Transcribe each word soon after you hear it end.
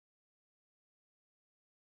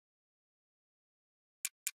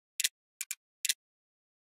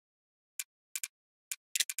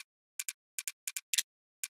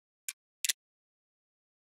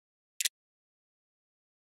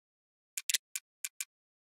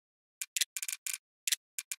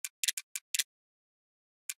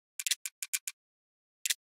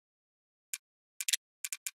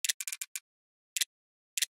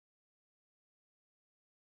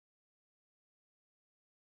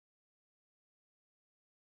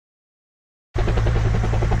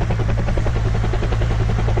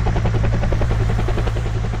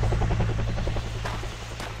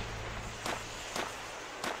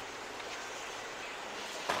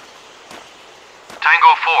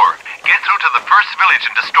Tango 4, get through to the first village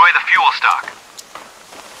and destroy the fuel stock.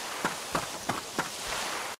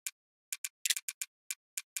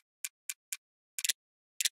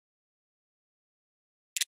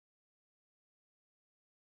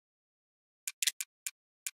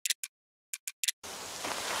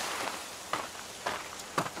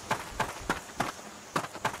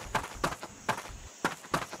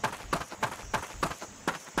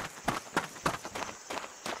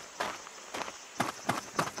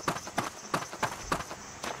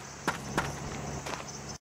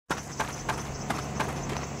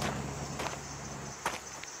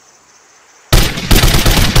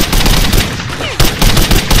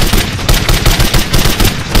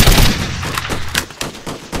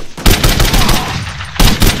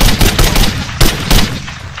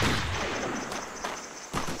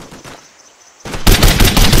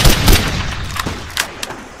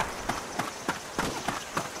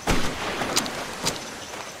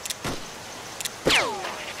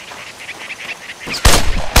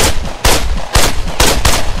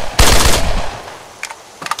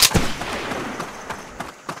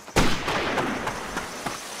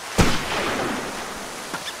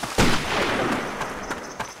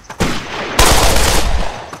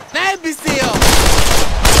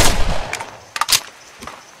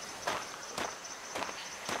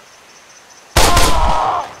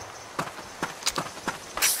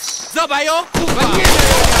 Zabayo,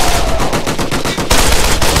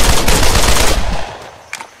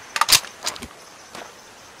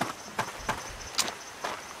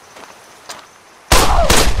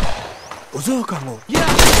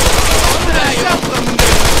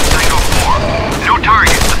 Tango 4, new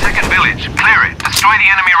target, the second village. Clear it. Destroy the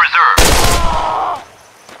enemy reserve.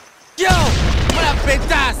 Yo, una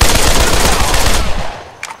petas.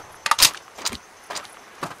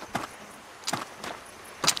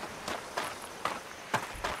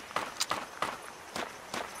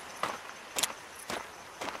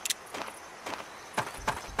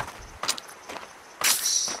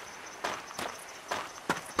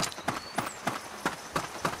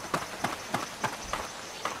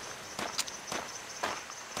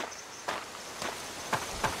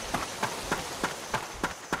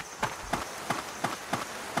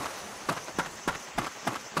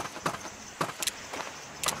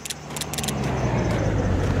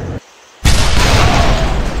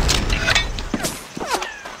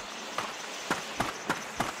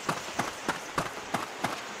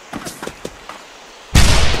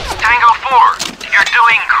 You're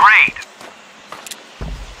doing great.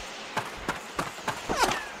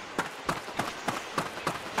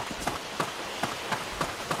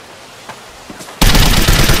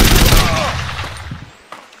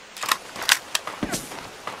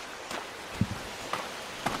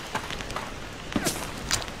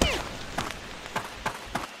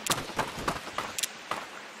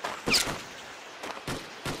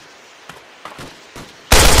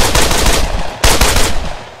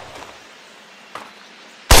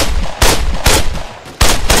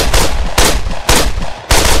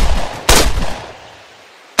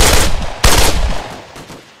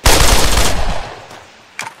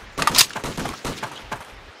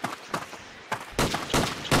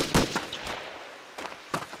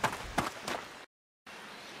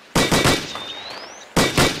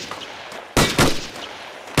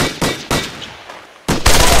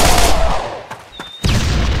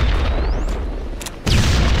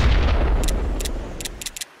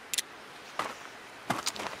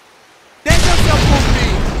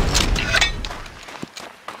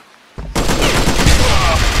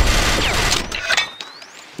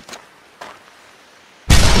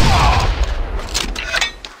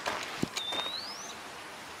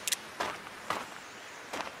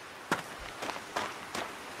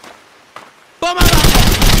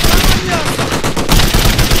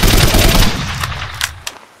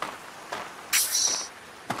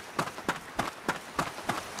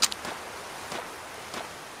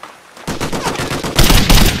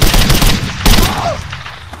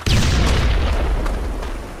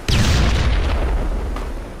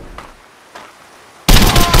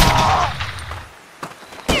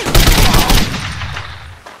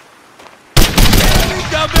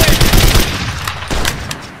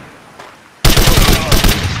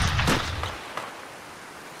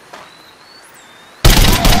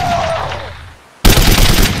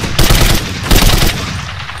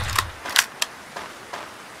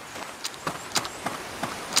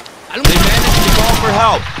 They managed to call for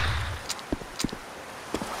help.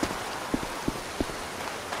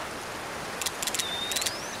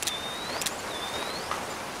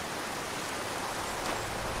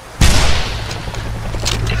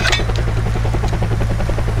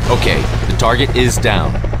 Okay, the target is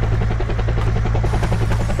down.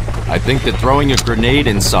 I think that throwing a grenade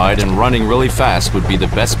inside and running really fast would be the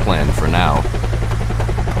best plan for now.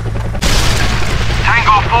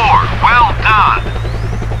 Tango 4, well done.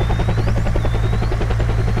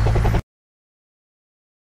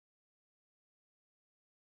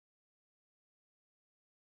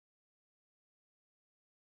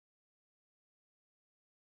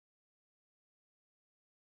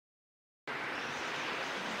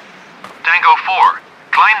 Tango 4,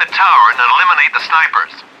 climb the tower and eliminate the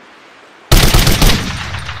snipers.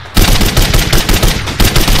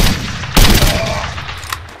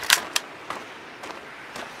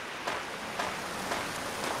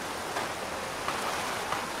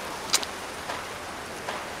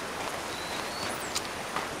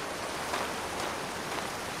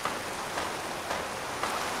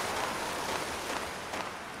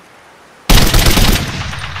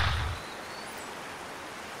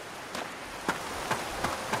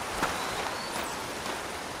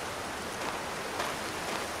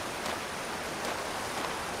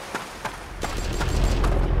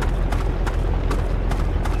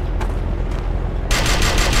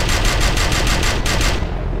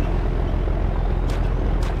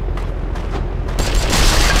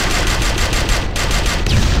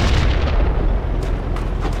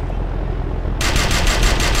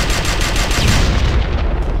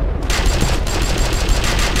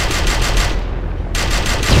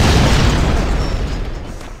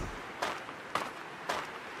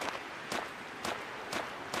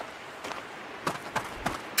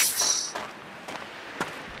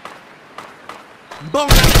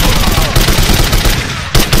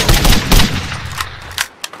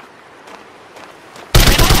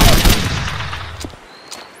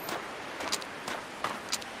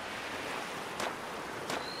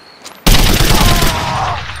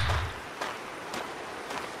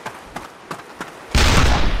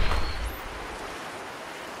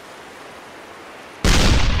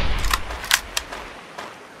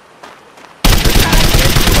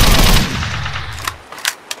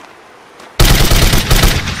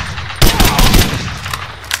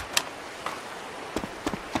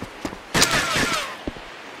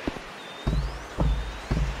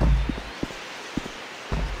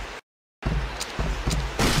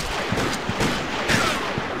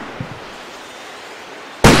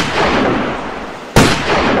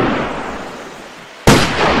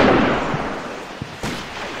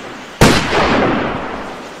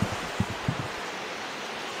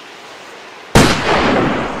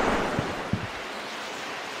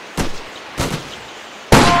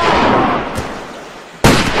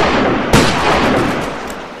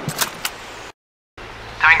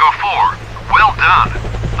 Tango 4, well done.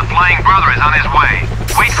 The flying brother is on his way.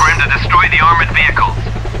 Wait for him to destroy the armored vehicles.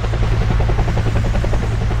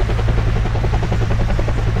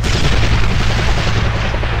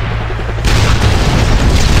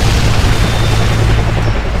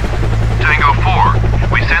 Tango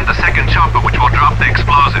 4, we sent the second chopper which will drop the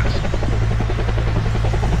explosives.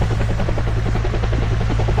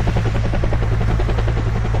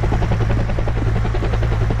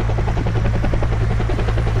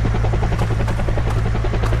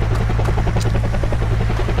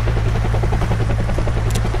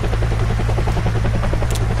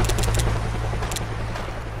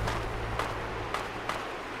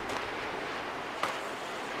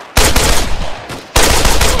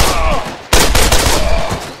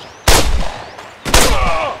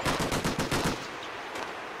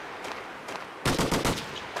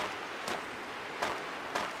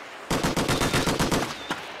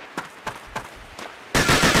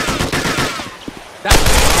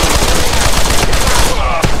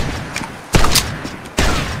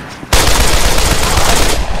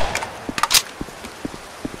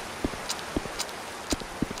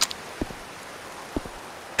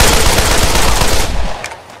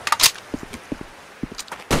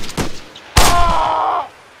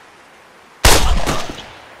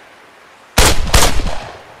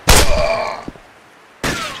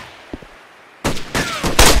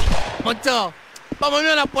 Moncho,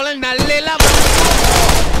 vámonos a poner una lela.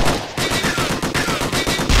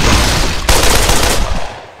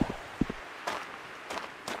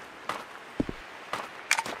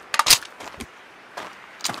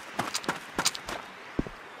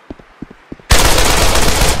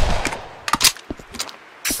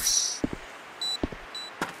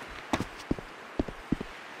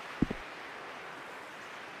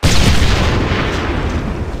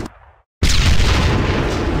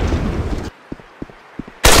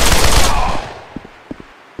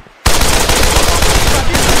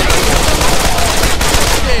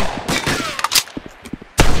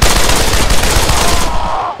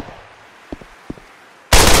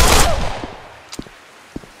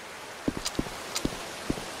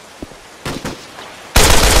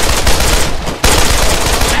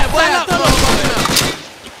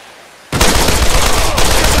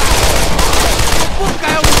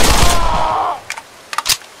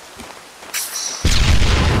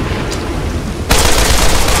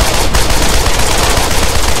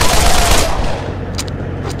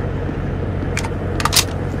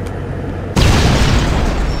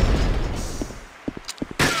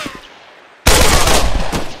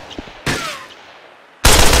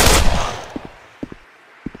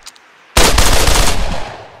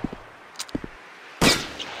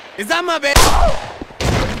 Izama be.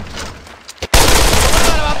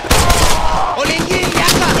 Olingi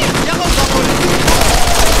yaka. Yako kwa olingi.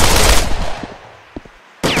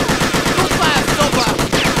 Sopa.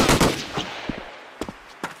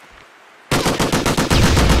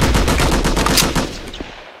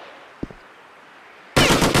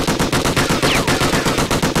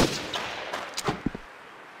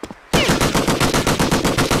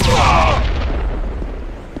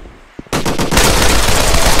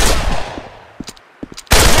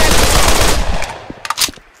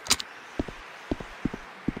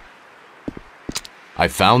 I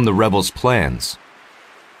found the rebels' plans.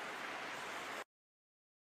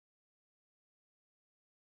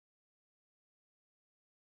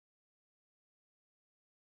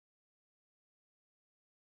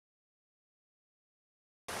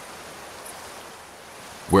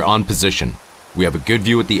 We're on position. We have a good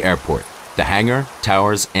view at the airport, the hangar,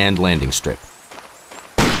 towers, and landing strip.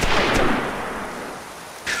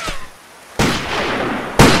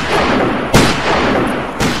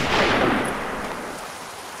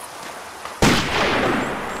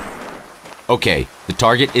 Okay, the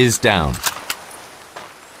target is down.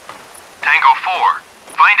 Tango 4,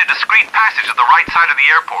 find a discreet passage at the right side of the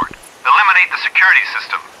airport. Eliminate the security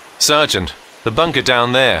system. Sergeant, the bunker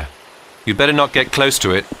down there. You'd better not get close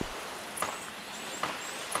to it.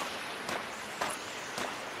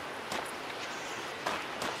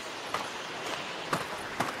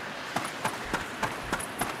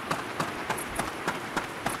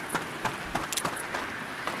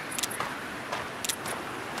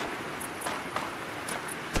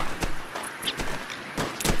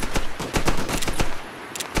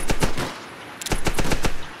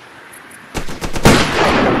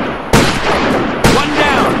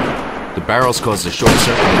 The barrels caused a short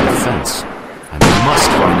circuit in the fence. I must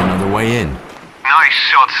find another way in. Nice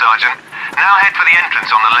shot, Sergeant. Now head for the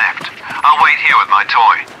entrance on the left. I'll wait here with my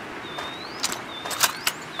toy.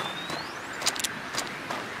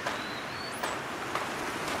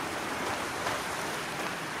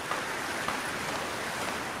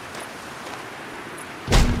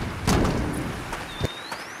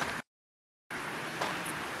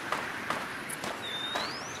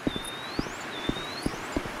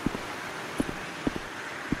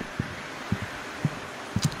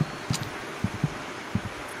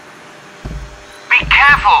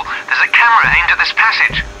 Careful! There's a camera aimed at this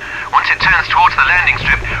passage. Once it turns towards the landing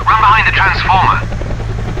strip, run behind the transformer.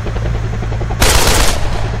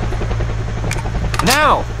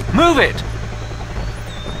 Now! Move it!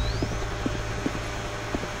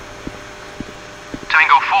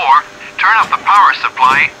 Tango 4, turn off the power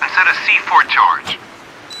supply and set a C4 charge.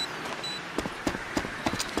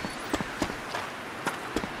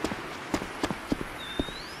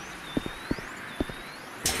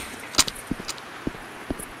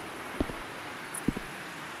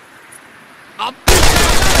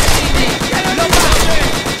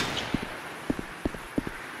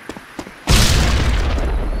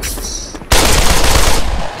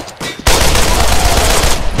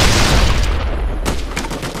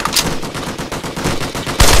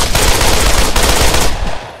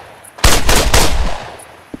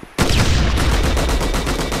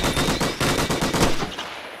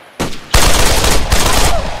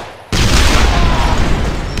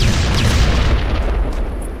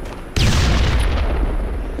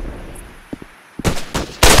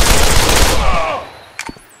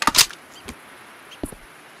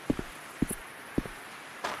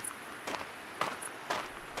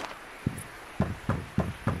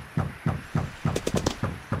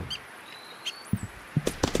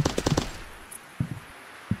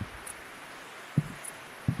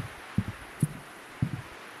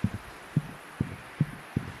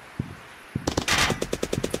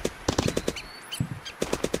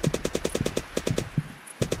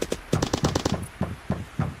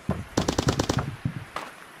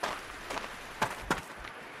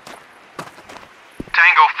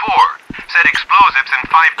 Tango 4, set explosives in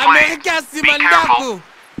 5 planes. Be careful.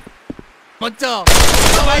 Moto.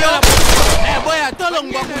 Boya,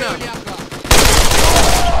 tolong bakuna.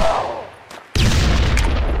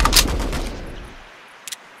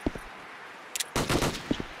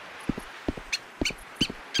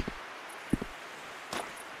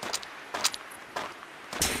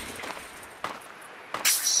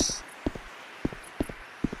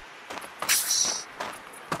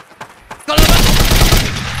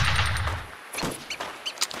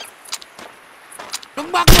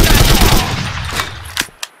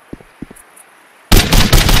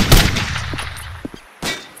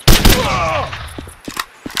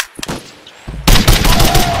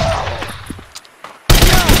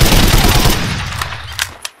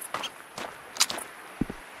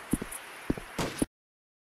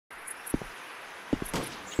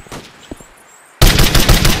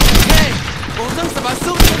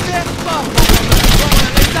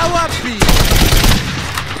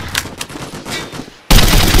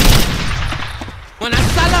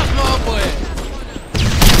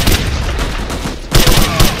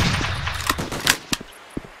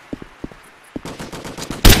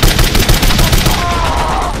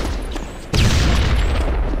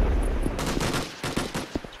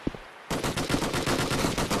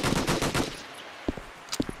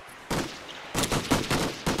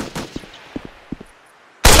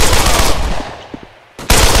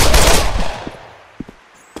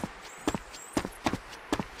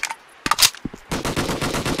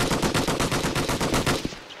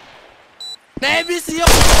 Naibisie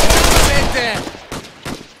bete.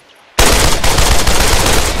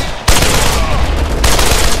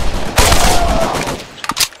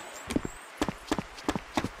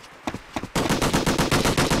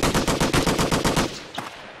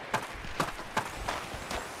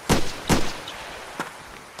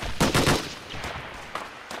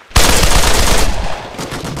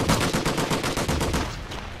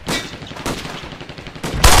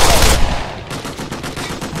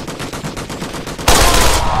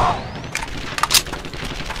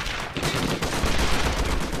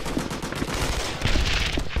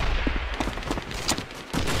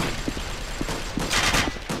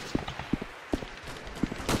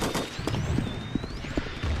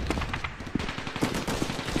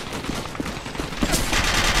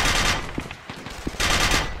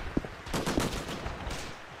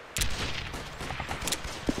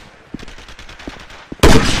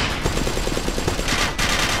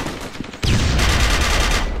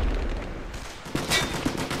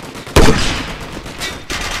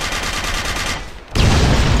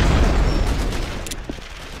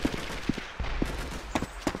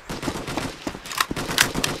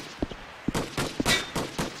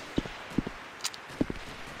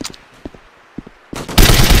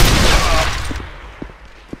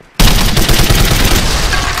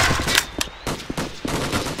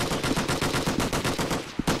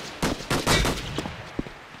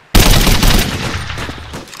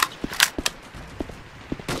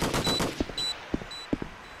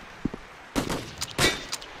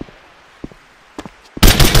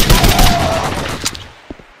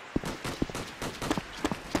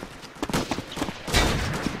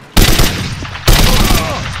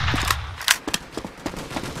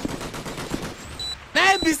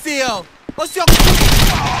 Naibisie. What's your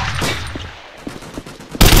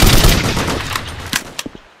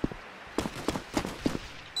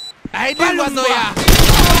I didn't want to ya.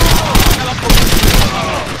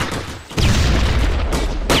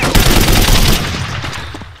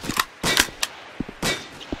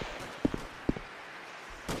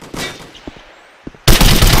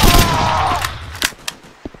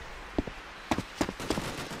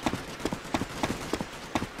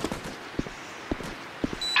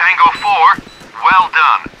 Tango 4, well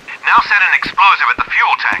done. Now set an explosive at the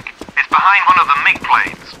fuel tank. It's behind one of the MiG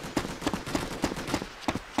planes.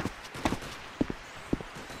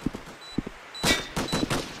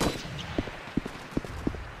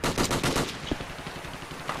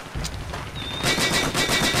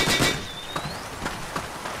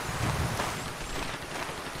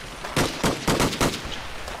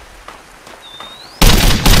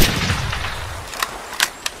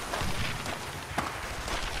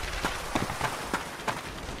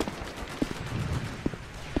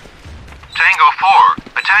 Tango 4,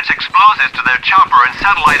 attach explosives to their chopper and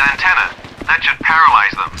satellite antenna. That should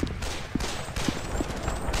paralyze them.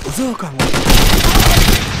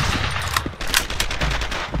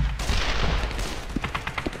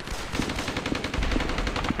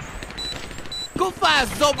 Kufa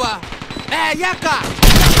zoba. Yaka.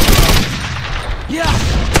 Yeah.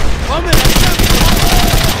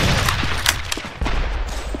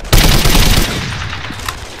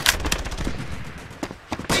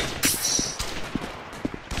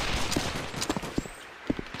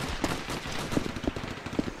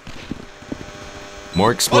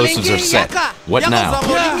 More explosives are set. What now? Our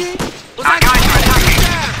guys are attacking.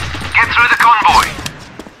 Get through the convoy.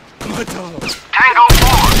 Tango 4,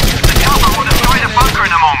 the chopper will destroy the bunker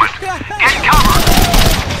in a moment. Get cover.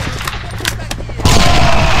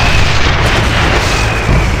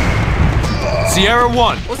 Sierra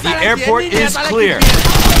 1, the airport is clear.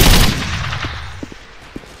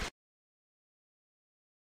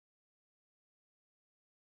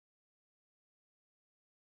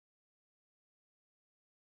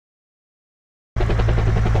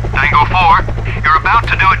 Tango 4, you're about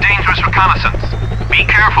to do a dangerous reconnaissance. Be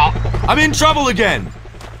careful. I'm in trouble again.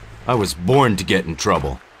 I was born to get in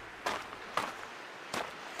trouble.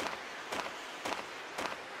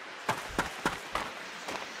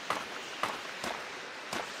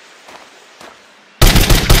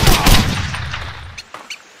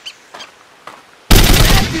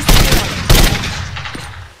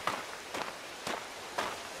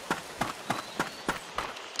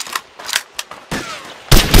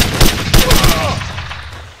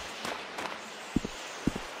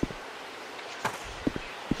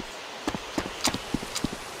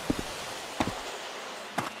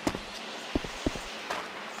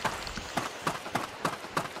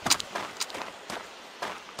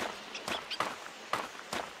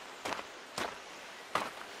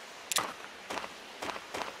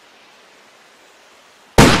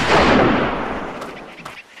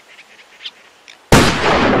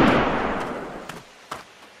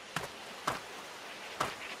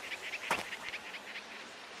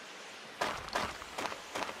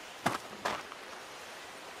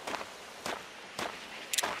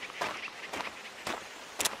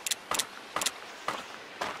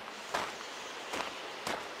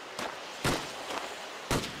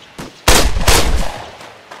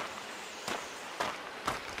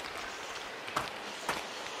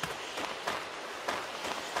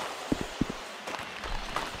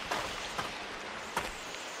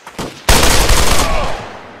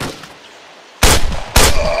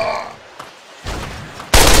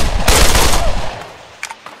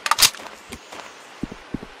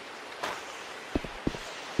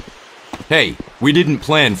 Hey, we didn't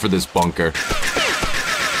plan for this bunker.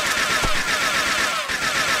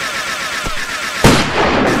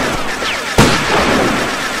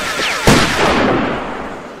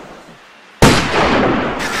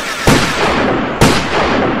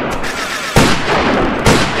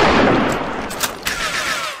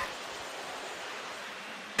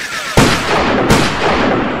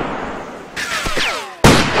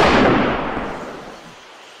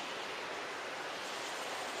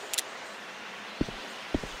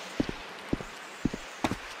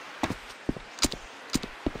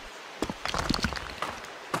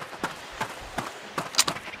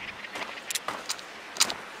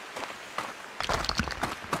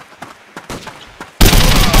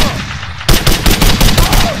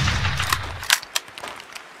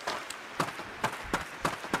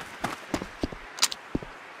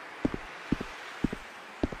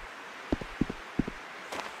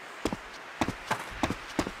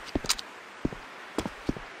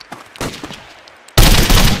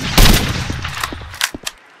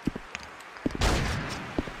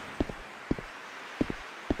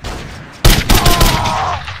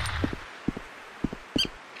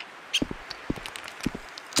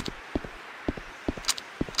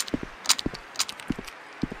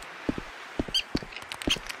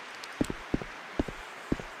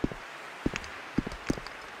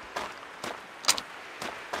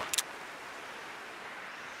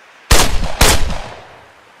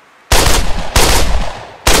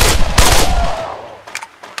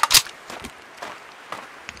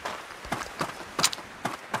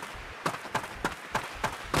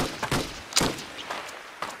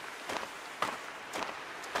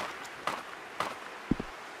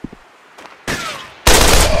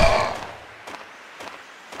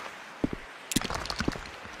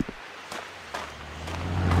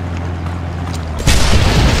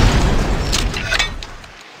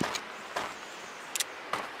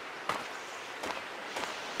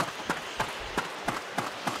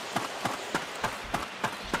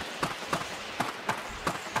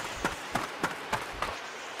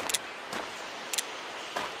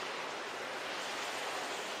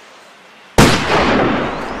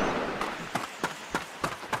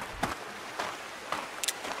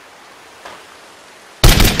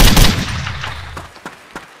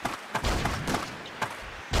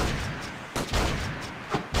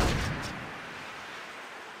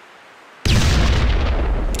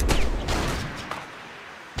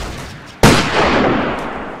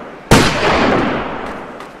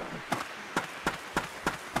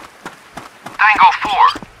 Tango 4,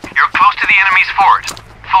 you're close to the enemy's fort.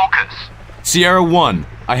 Focus. Sierra 1,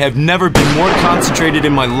 I have never been more concentrated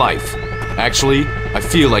in my life. Actually, I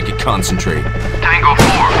feel like a concentrate. Tango 4,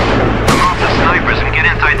 remove the snipers and get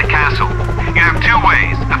inside the castle. You have two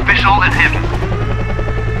ways, official and hidden.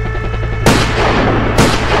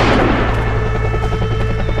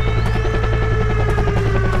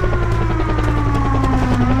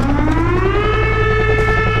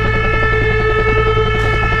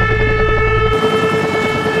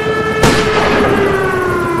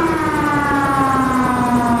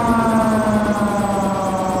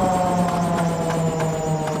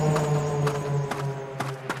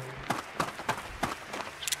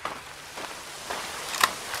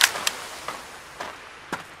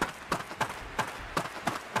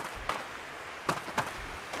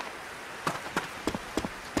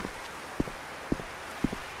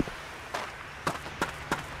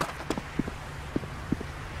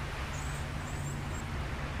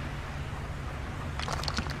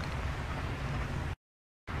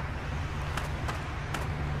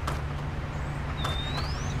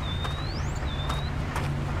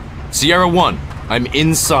 Sierra 1, I'm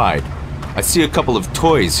inside. I see a couple of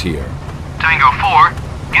toys here. Tango 4,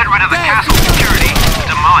 get rid of the castle security.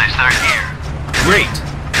 Demolish their gear. Great!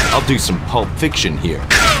 I'll do some Pulp Fiction here.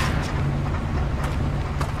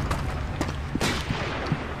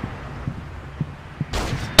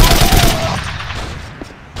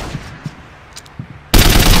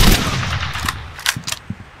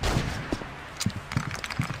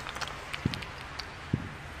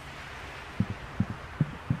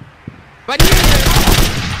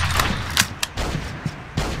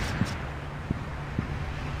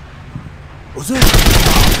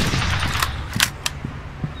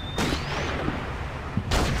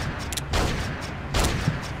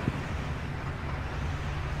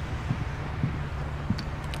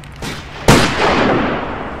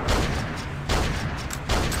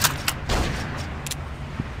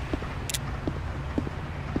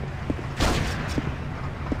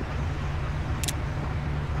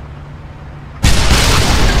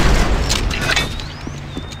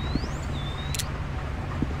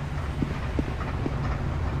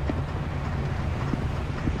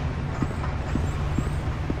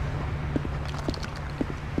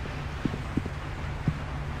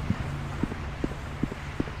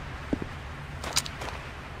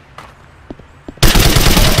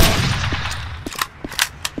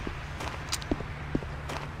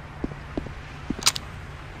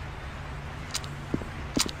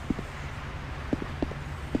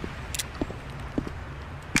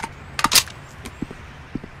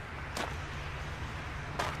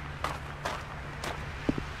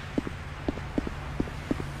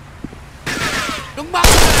 Đúng bắn.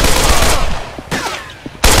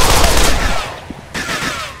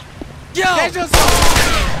 Yo! Get yourself!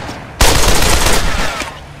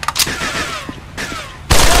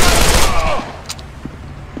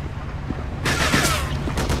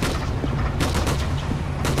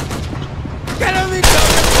 Get on me, go!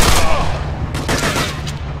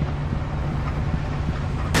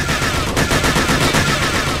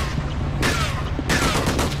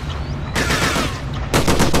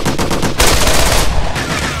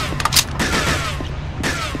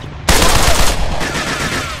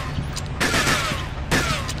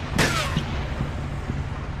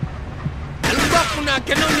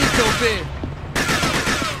 Que no me tope.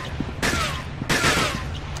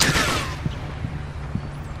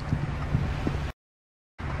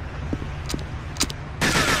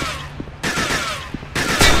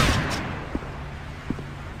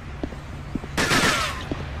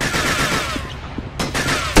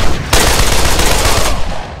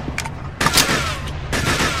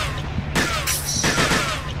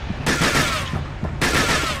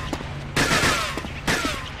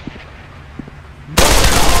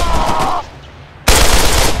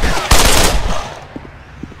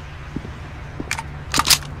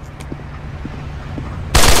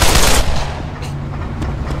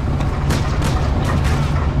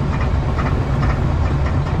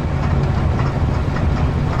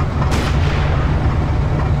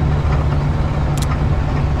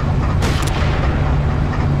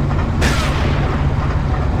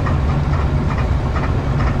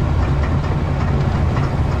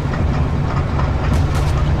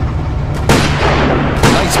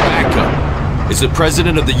 Is the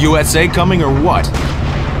President of the USA coming or what?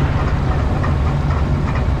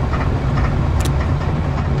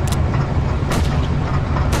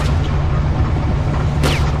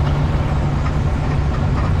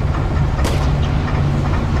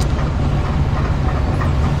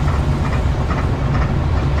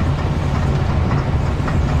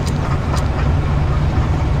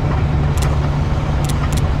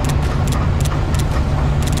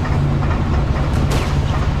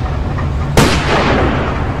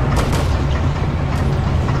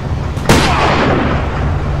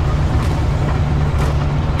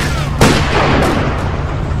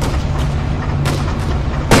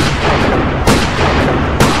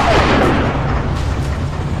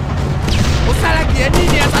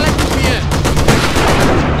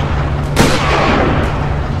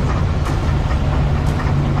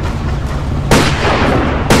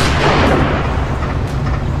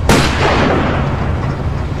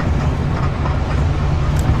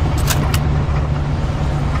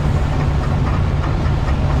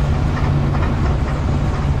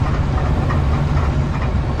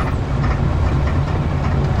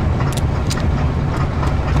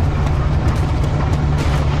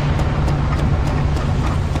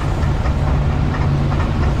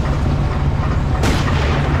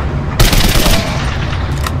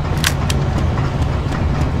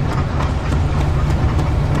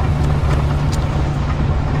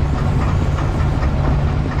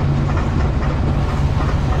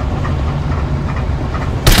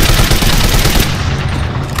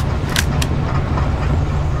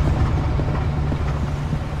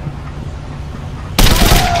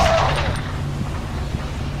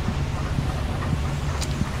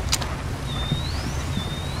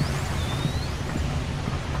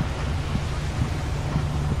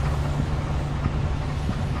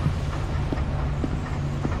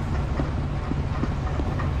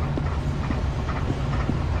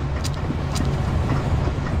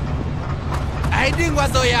 Hiding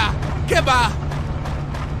wazoya, keba.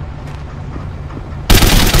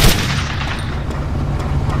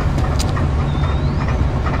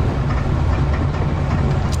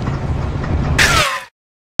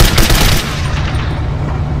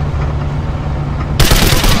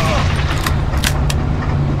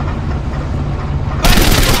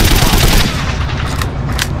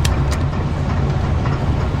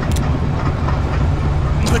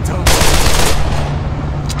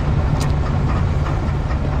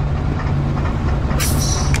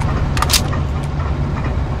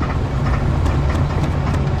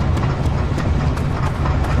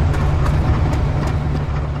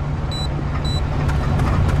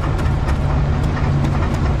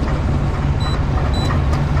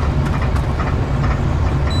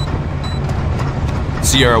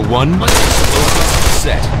 Sierra 1,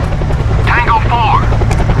 set. Tango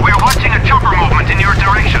 4, we're watching a chopper movement in your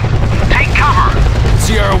direction. Take cover.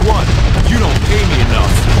 Sierra 1, you don't pay me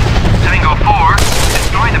enough. Tango 4,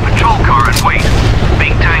 destroy the patrol car and wait.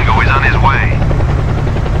 Big Tango is on his way.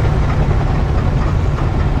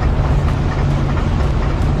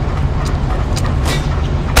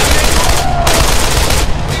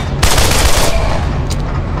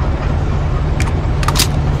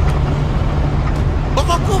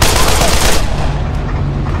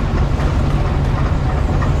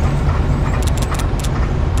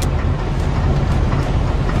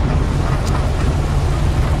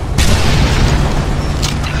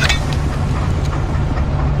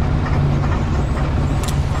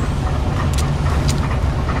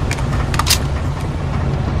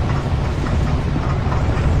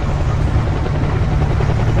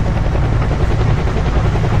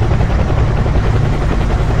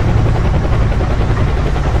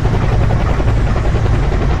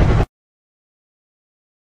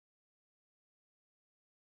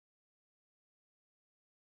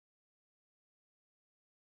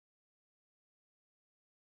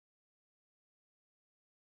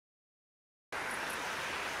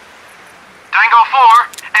 Tango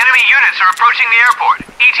 4, enemy units are approaching the airport.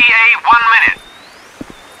 ETA 1 minute.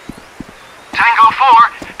 Tango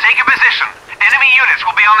 4, take a position. Enemy units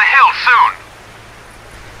will be on the hill soon.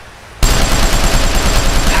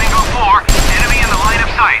 Tango 4, enemy in the line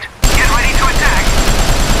of sight. Get ready to attack.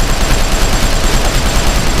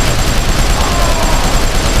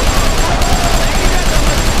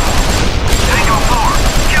 Tango 4,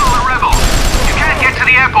 kill the rebels. You can't get to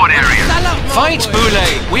the airport area. Fight,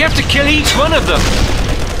 Boulet! We have to kill each one of them!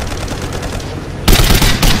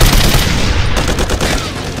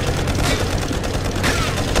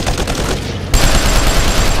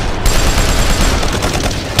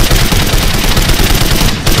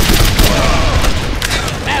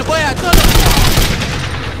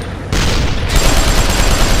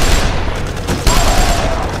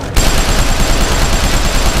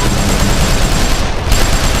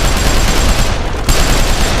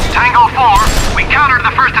 Tango 4, we countered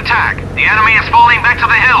the first attack. The enemy is falling back to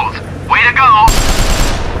the hills. Way to go!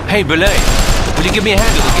 Hey, Boulet, will you give me a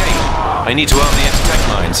hand at the gate? I need to arm the anti-tank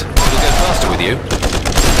mines. It'll go faster with you.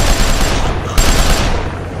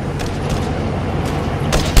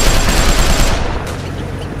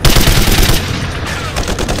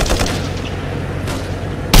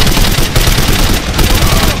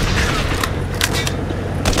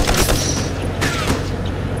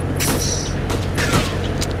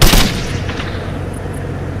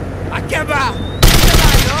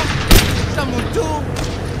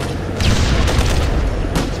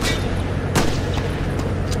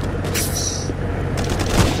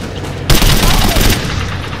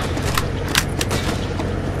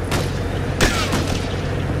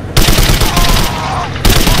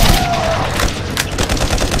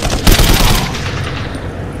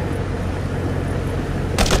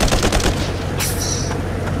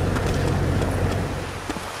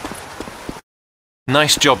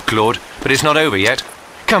 Nice job, Claude, but it's not over yet.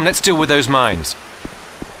 Come, let's deal with those mines.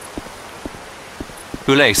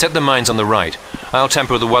 Boulet, set the mines on the right. I'll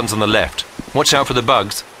temper the ones on the left. Watch out for the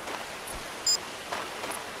bugs.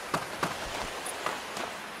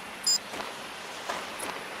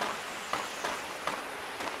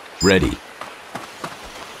 Ready.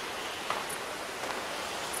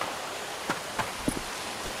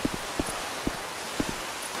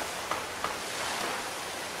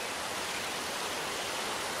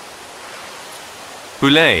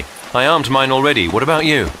 Boulet, I armed mine already. What about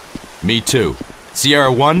you? Me too.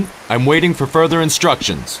 Sierra 1, I'm waiting for further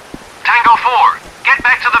instructions. Tango 4, get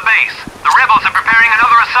back to the base. The rebels are preparing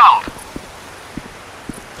another assault.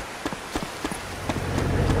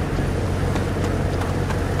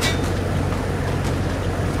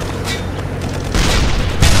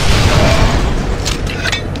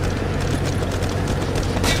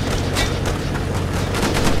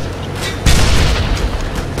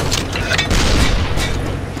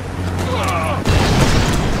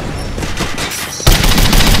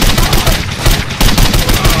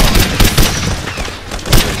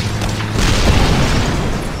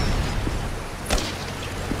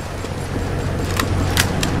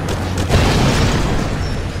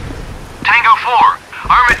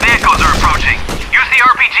 Armored vehicles are approaching. Use the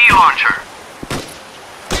RPG launcher.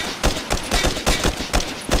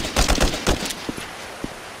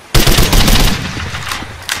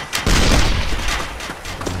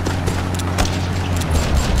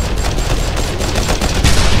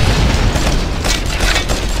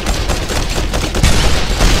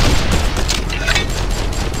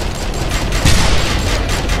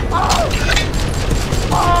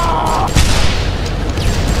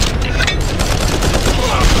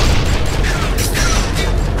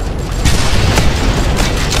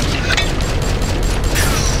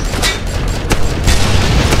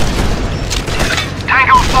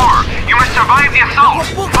 Survive the assault!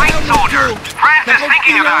 Fight, soldier! France is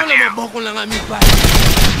thinking about you!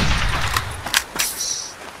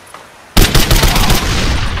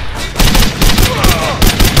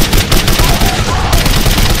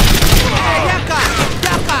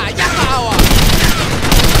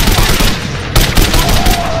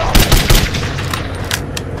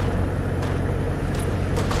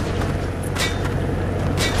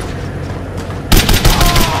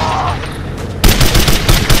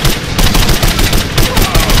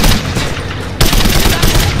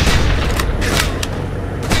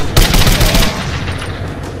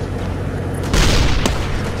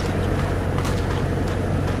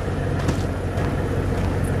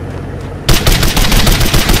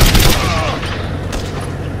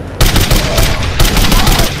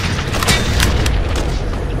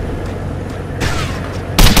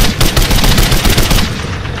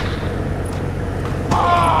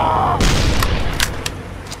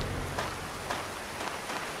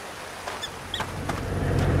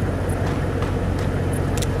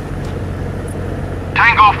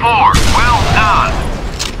 Tango 4, well done.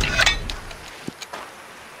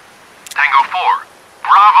 Tango 4,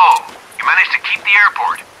 bravo. You managed to keep the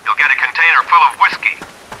airport. You'll get a container full of whiskey.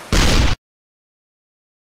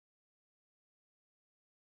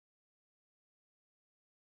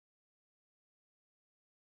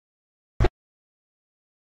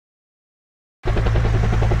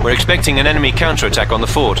 We're expecting an enemy counterattack on the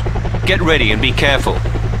fort. Get ready and be careful.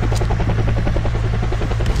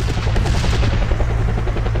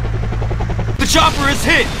 The chopper is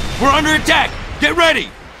hit! We're under attack! Get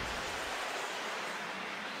ready!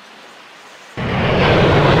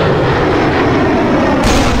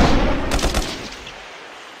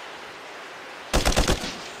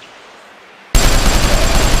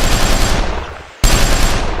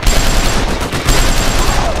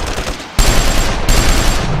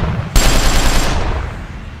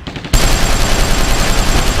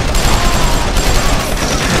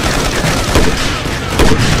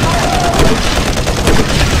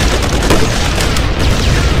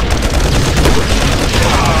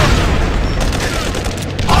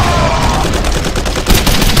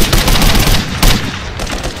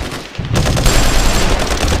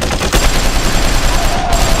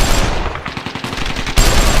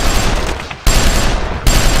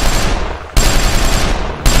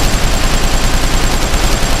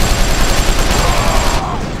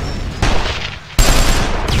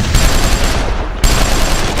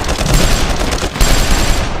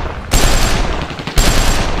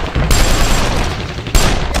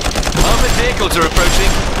 Are approaching.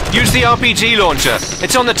 Use the RPG launcher.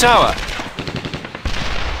 It's on the tower.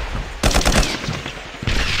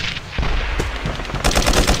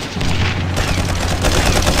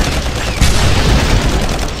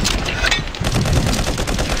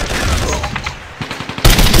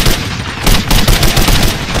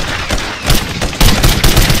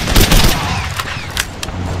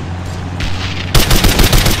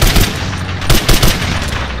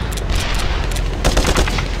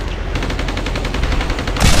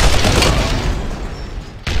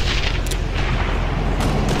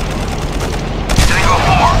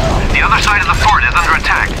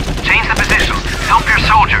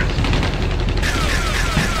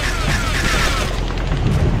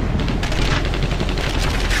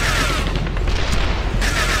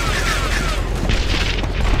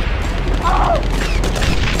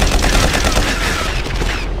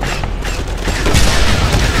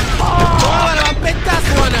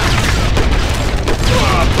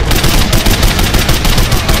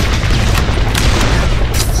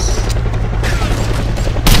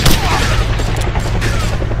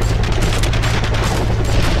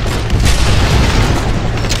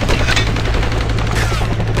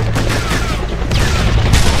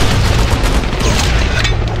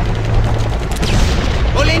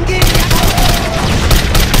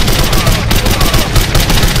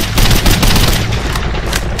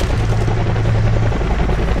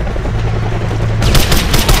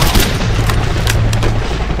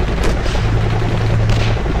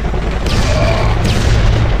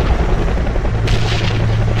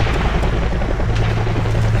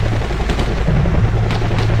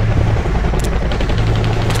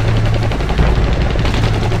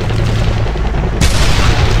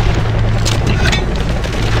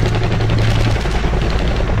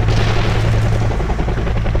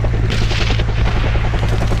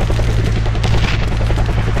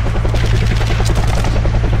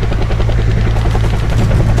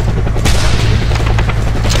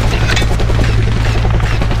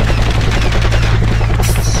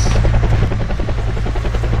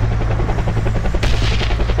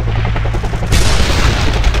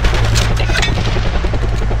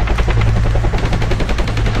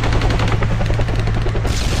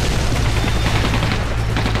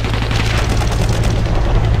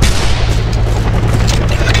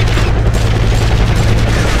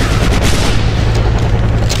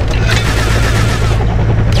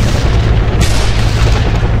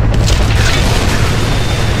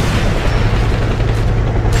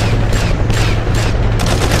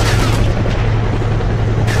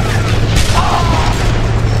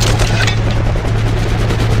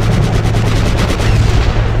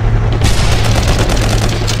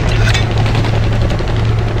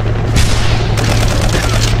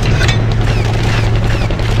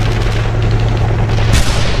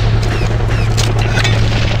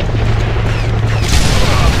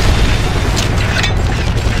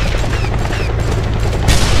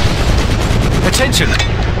 Attention!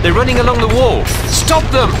 They're running along the wall! Stop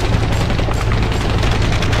them!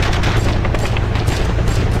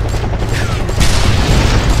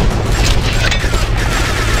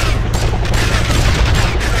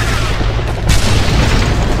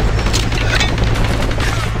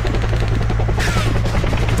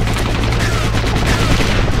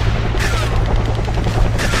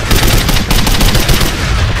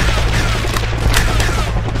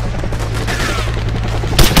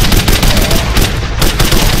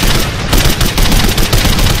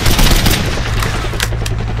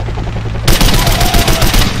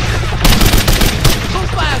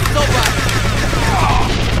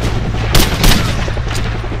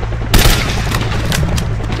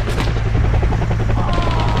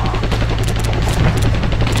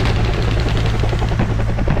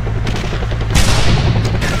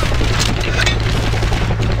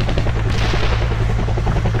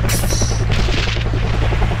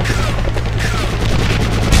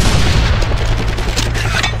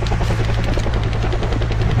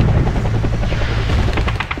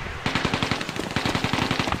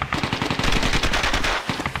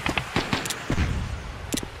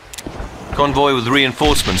 Convoy with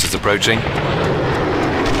reinforcements is approaching. It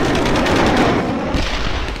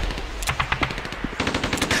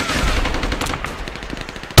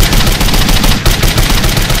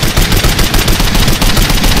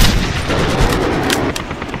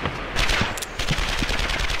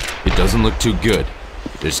doesn't look too good.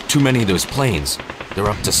 There's too many of those planes. They're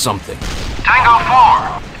up to something. Tango 4,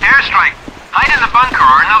 airstrike. Hide in the bunker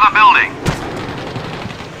or another building.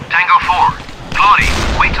 Tango 4, Claude,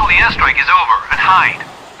 wait till the airstrike is over and hide.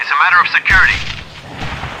 It's a matter of security.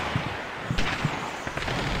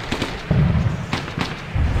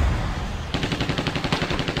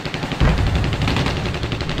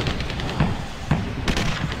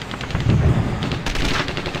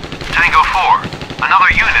 Tango 4, another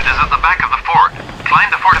unit is at the back of the fort. Climb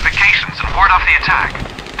the fortifications and ward off the attack.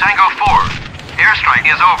 Tango 4, airstrike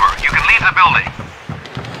is over. You can leave the building.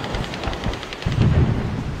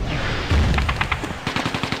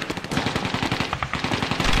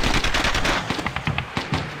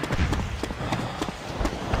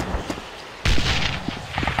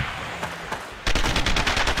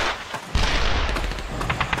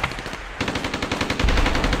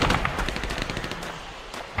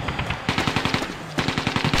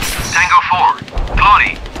 Tango 4,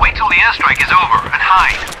 Claude, wait till the airstrike is over and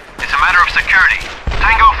hide. It's a matter of security.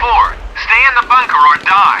 Tango 4, stay in the bunker or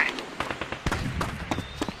die.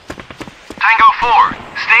 Tango 4,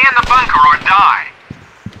 stay in the bunker or die.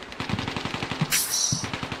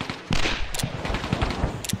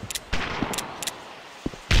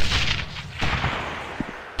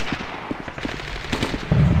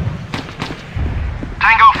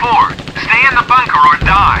 Tango 4, stay in the bunker or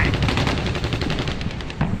die.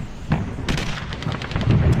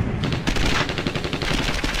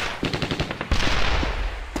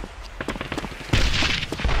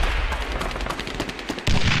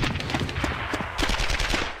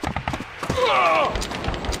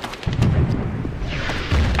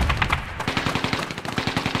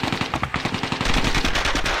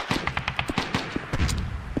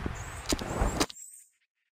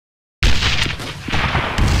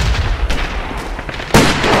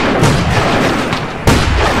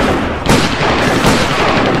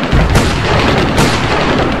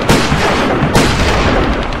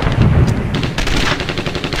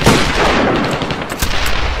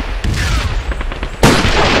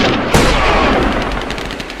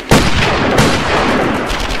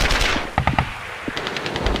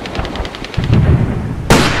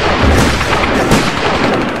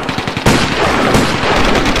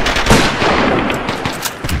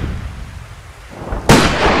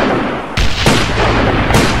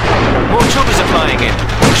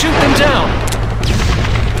 Shoot them down!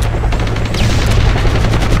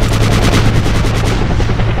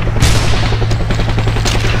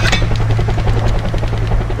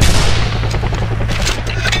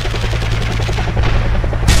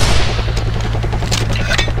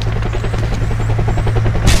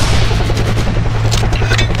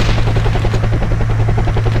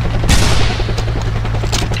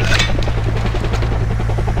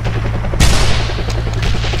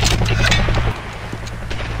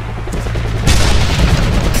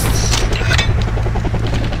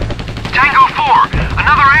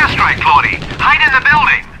 Hide in the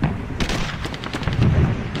building!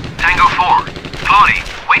 Tango 4, Claude,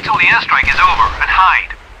 wait till the airstrike is over and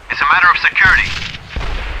hide. It's a matter of security.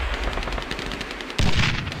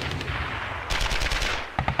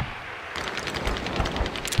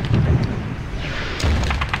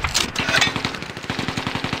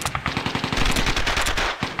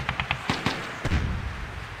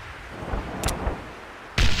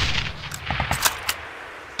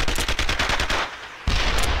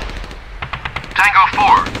 Tango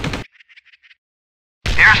 4.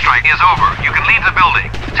 Airstrike is over. You can leave the building.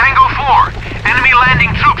 Tango 4. Enemy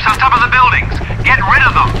landing troops on top of the buildings. Get rid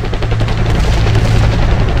of them.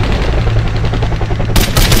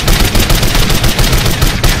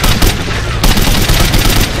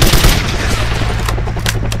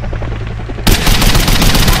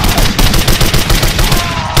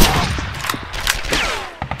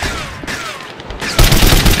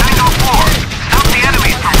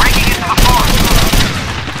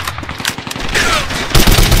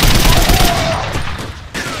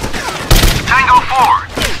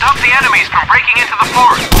 Stop the enemies from breaking into the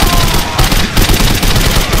fort!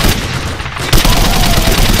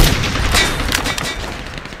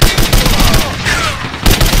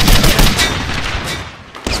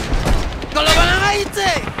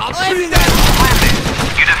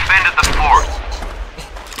 You defended the fort.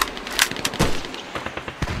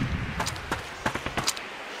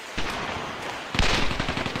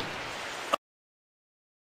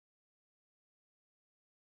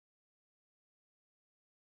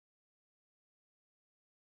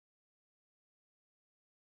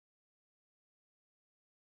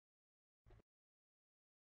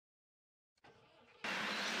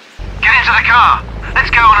 into the car.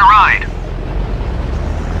 Let's go on a ride.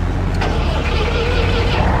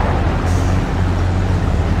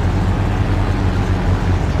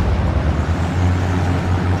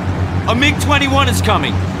 A MiG-21 is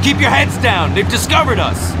coming! Keep your heads down! They've discovered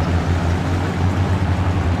us!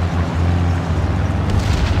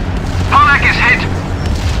 Pollack is hit.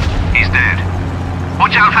 He's dead.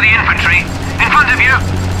 Watch out for the infantry. In front of you.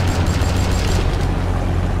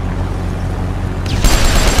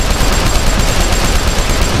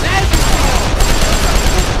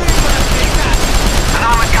 An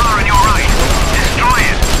armored car on your right. Destroy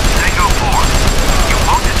it. Tango 4. You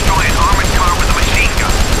won't destroy an armored car with a machine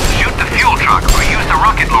gun. Shoot the fuel truck or use the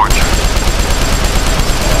rocket launcher.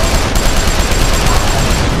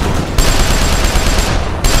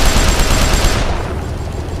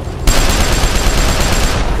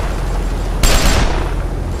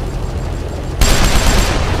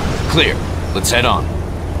 Clear. Let's head on.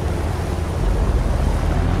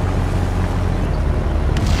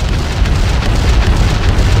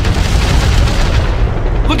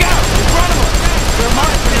 Look out! In front of us! There are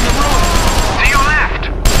marksmen in the room! To your left.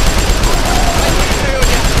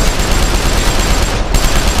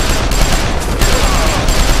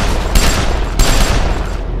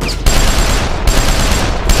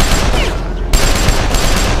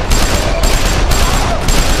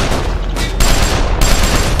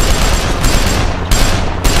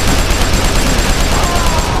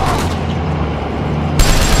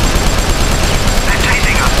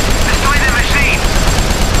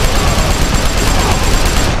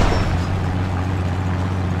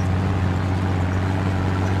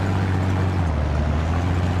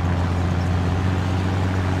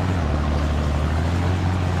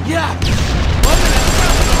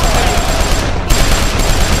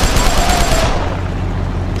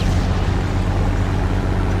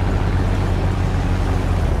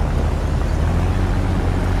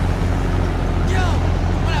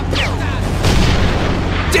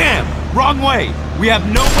 Wrong way! We have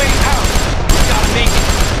no way out! We gotta make it!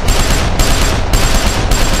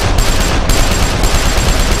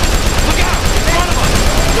 Look out! In front of us!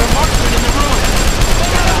 There are marksmen in the ruins!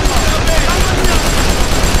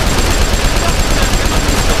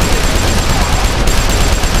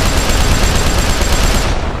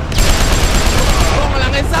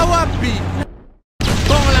 Póngalang esa wapi!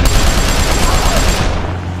 Póngalang...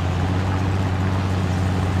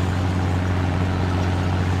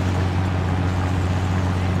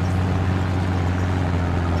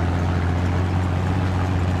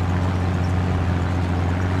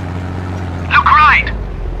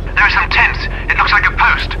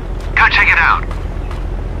 Go check it out.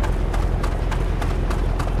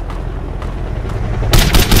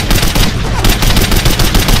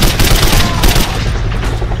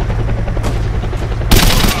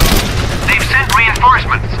 They've sent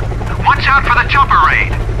reinforcements. Watch out for the chopper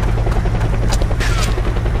raid.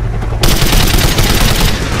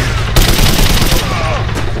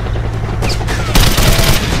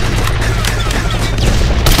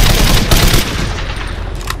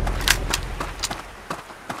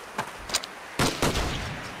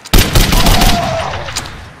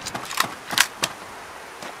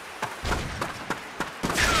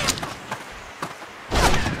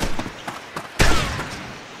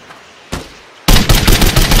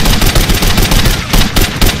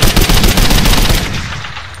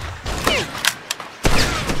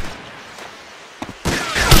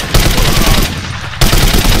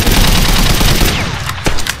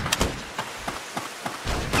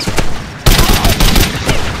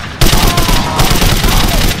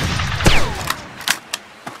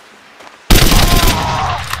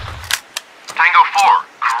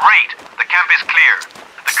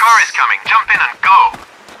 Jump in and go!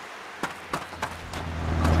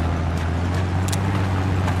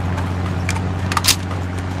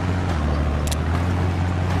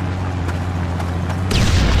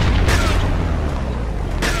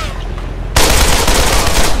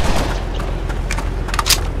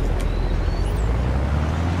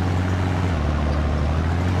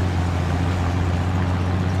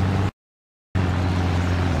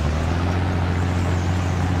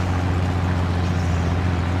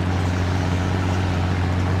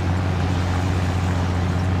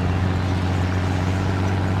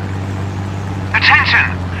 Attention!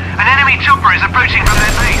 An enemy chopper is approaching from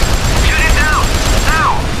their base. Shoot it down!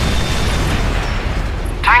 Now!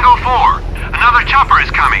 Tango 4, another chopper is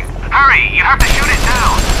coming. Hurry, you have to shoot it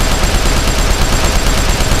down.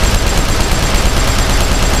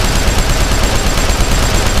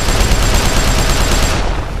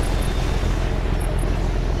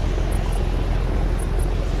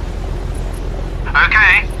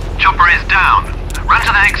 Okay, Chopper is down. Run to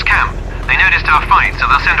the next camp. They noticed our fight, so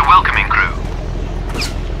they'll send a welcoming crew.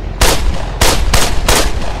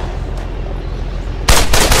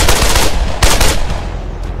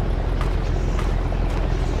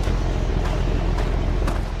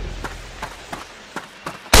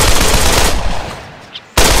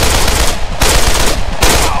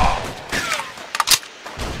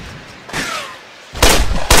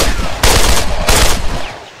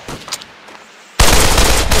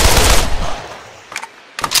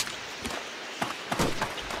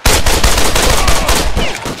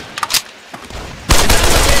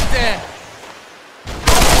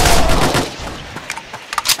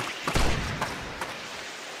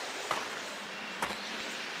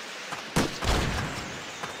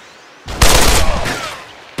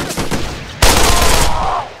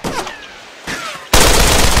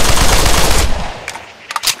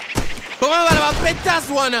 Come va la vampetta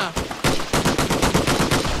suona?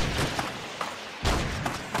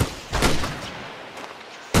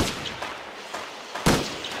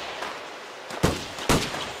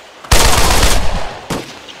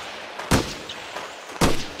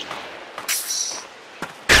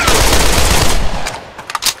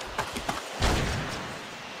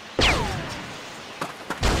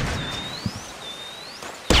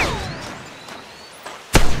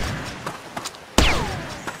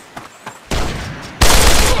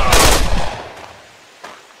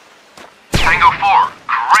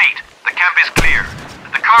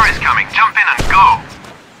 Jump in and go!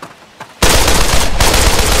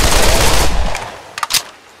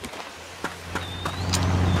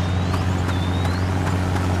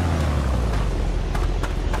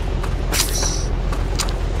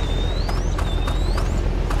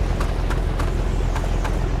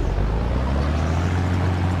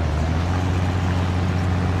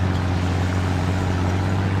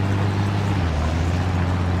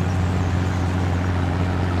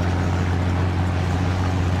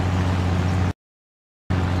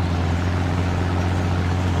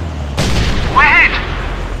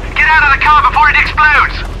 Before it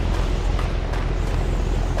explodes!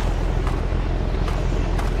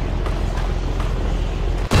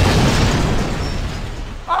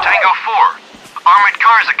 Tango 4, armored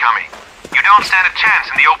cars are coming. You don't stand a chance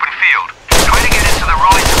in the open field. Try to get into the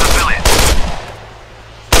ruins of the village.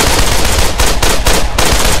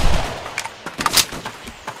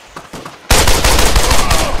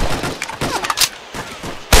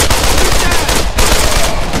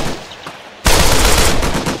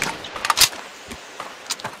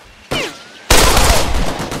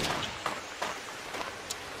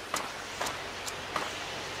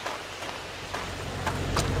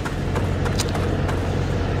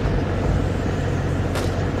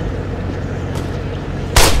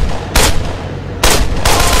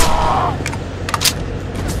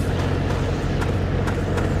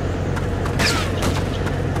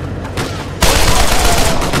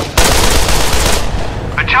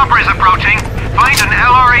 Chopper is approaching. Find an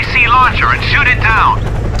LRAC launcher and shoot it down.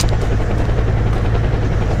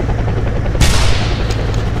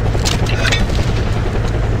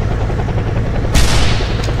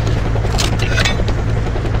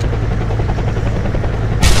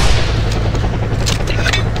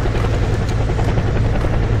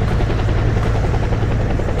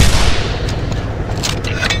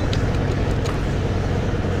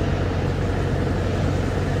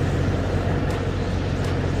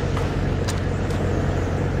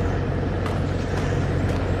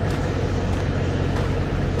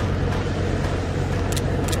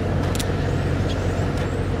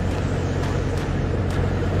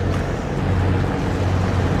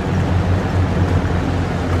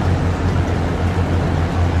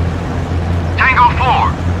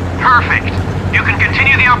 Perfect. You can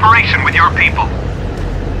continue the operation with your people.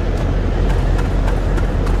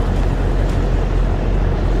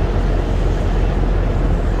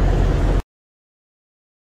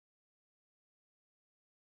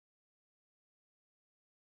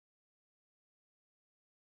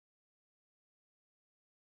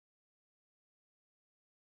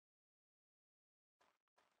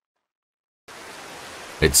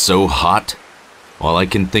 It's so hot. All I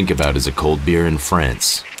can think about is a cold beer in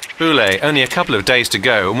France. Boulet, only a couple of days to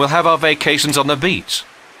go and we'll have our vacations on the beach.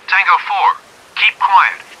 Tango 4, keep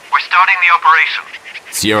quiet. We're starting the operation.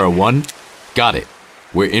 Sierra 1, got it.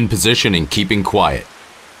 We're in position and keeping quiet.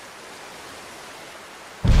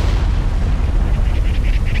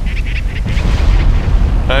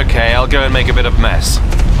 Okay, I'll go and make a bit of mess.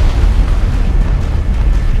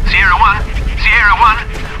 Sierra 1,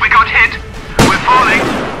 we got hit. We're falling.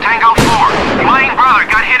 Tango 4, flying brother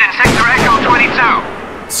got hit in sector Echo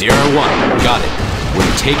 22. Sierra 1, got it.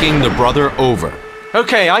 We're taking the brother over.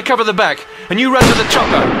 Okay, I cover the back, and you run to the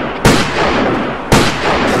chopper.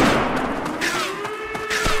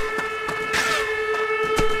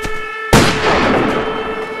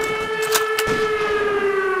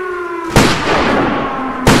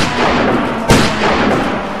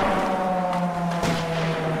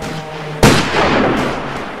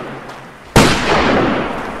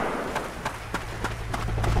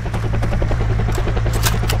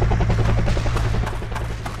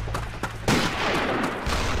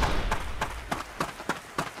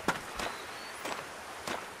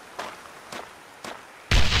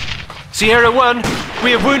 Sierra 1,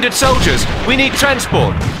 we have wounded soldiers. We need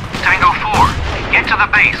transport. Tango 4, get to the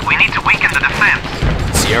base. We need to weaken the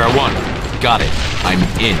defense. Sierra 1, got it. I'm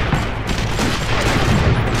in.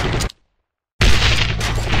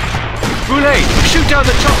 Boulet, shoot down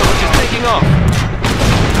the chopper which is taking off.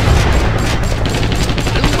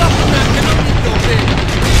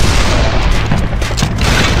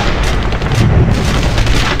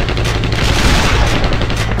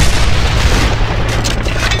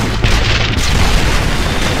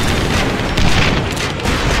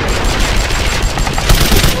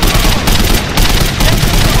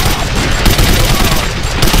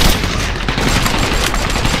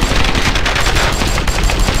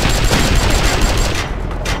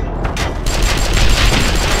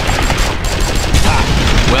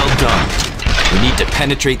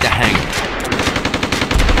 Penetrate the hangar.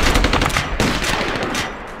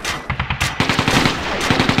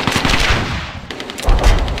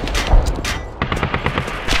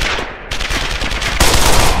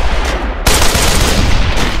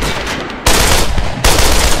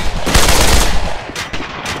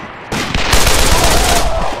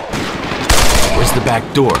 Where's the back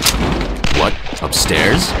door? What?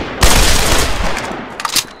 Upstairs?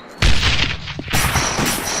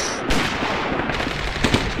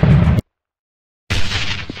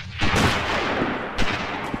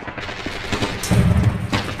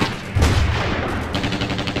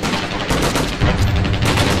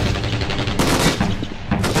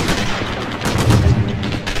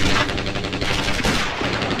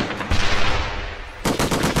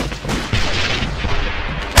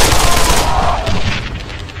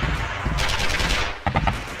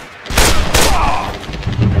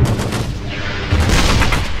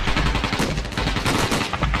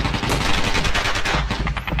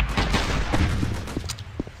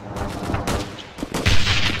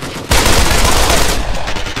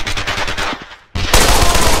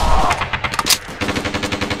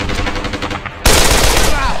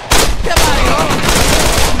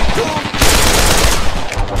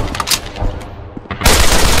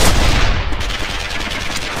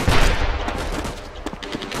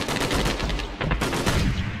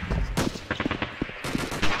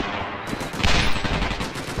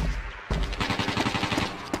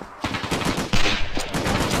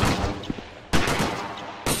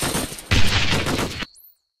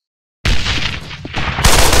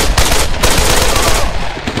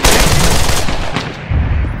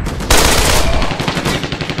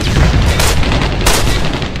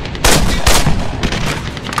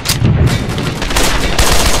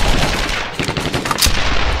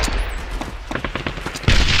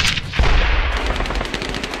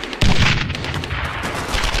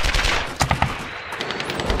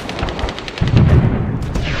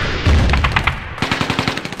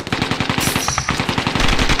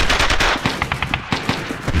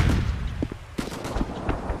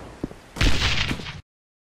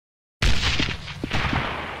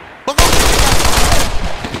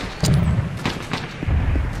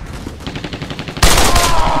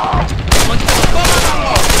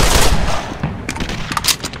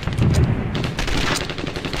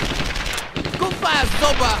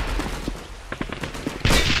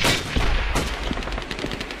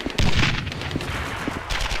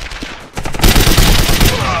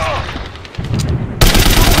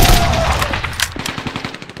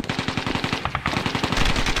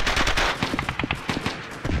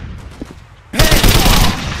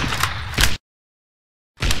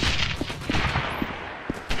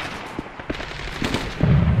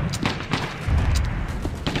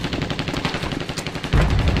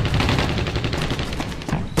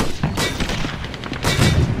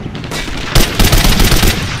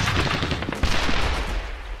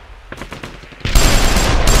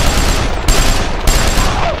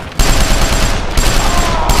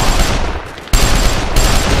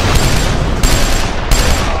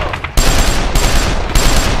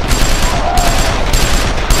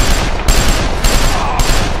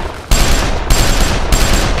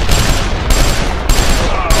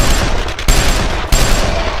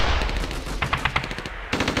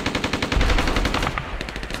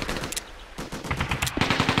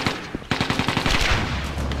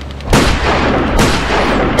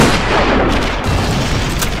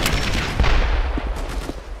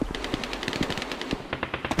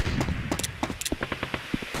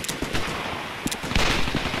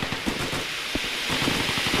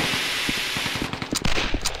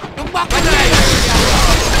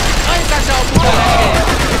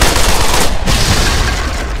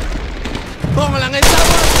 Kung lang ay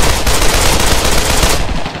sawa.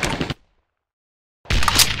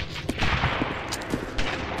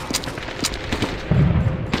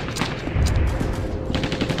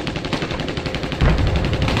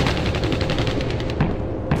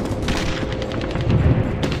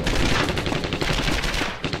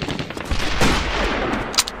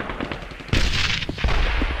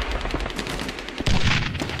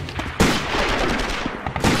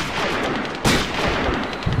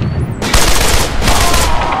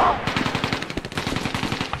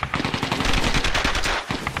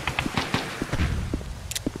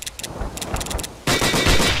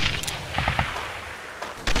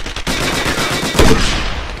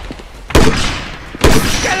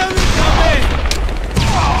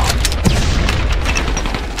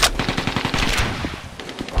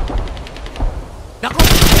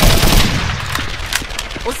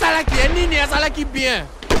 Ça là qui bien.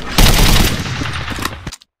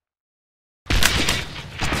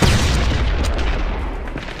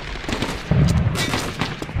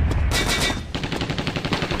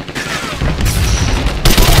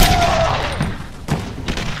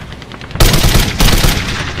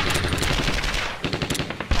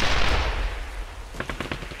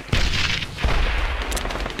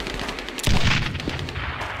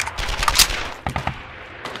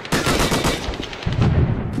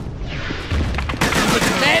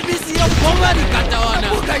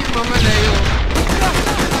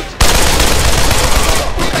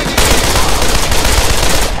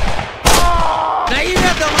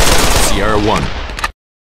 Sierra 1.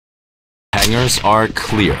 Hangars are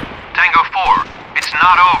clear. Tango 4, it's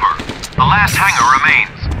not over. The last hangar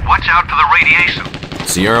remains. Watch out for the radiation.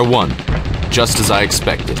 Sierra 1, just as I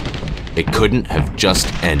expected. It couldn't have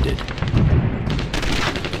just ended.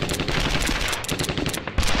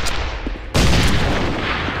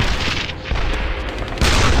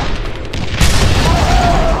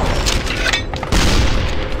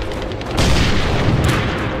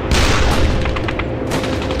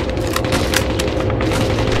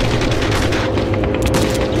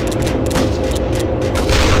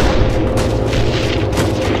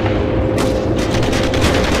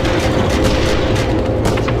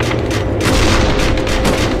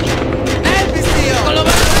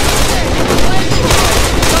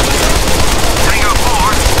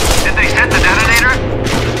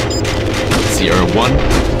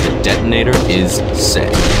 Detonator is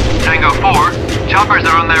set. Tango 4, choppers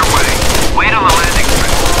are on their way. Wait on the landing